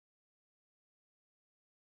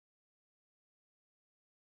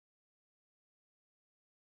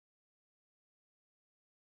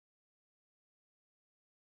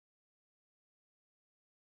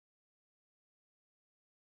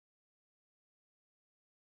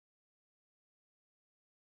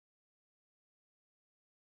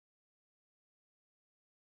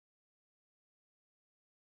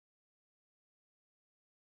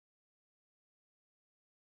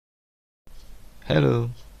Hello,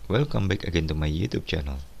 welcome back again to my YouTube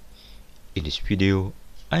channel. In this video,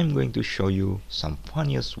 I'm going to show you some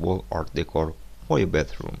funniest wall art decor for your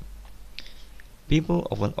bedroom. People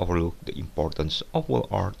often overlook the importance of wall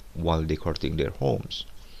art while decorating their homes.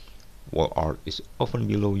 Wall art is often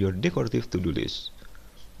below your decorative to-do list.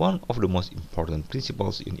 One of the most important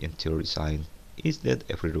principles in interior design is that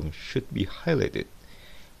every room should be highlighted,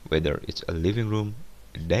 whether it's a living room,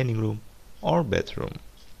 a dining room, or bedroom.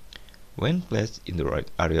 When placed in the right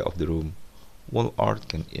area of the room, wall art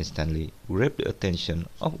can instantly grab the attention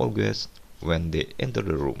of all guests when they enter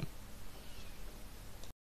the room.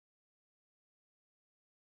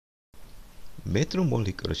 Bedroom wall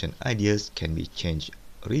decoration ideas can be changed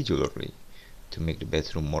regularly to make the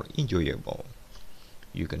bedroom more enjoyable.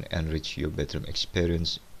 You can enrich your bedroom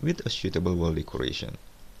experience with a suitable wall decoration.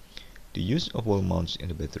 The use of wall mounts in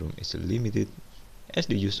the bedroom is limited as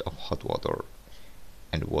the use of hot water,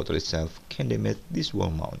 and the water itself can damage these wall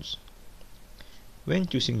mounts. When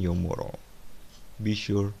choosing your mural, be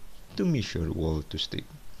sure to measure the wall to stick,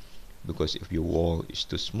 because if your wall is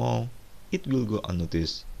too small, it will go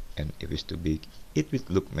unnoticed, and if it's too big, it will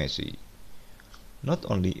look messy. Not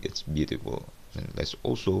only it's beautiful, and let's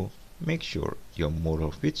also make sure your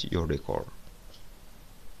mural fits your decor.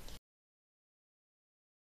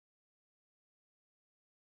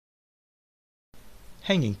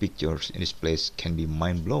 Hanging pictures in this place can be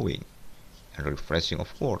mind-blowing and refreshing,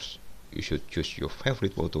 of course. You should choose your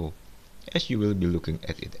favorite photo as you will be looking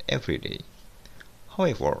at it every day.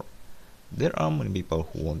 However, there are many people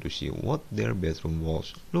who want to see what their bedroom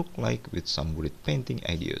walls look like with some great painting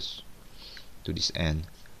ideas. To this end,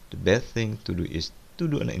 the best thing to do is to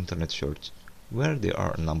do an internet search where there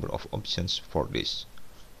are a number of options for this.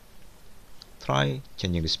 Try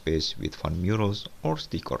changing the space with fun murals or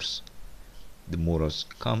stickers. The murals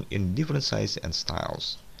come in different sizes and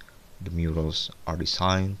styles. The murals are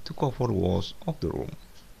designed to cover the walls of the room.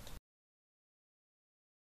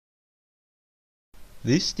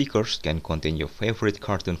 These stickers can contain your favorite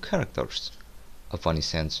cartoon characters, a funny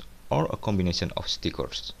sense, or a combination of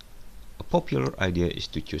stickers. A popular idea is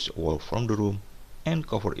to choose a wall from the room and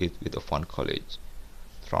cover it with a fun collage.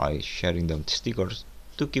 Try sharing the stickers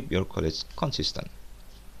to keep your collage consistent.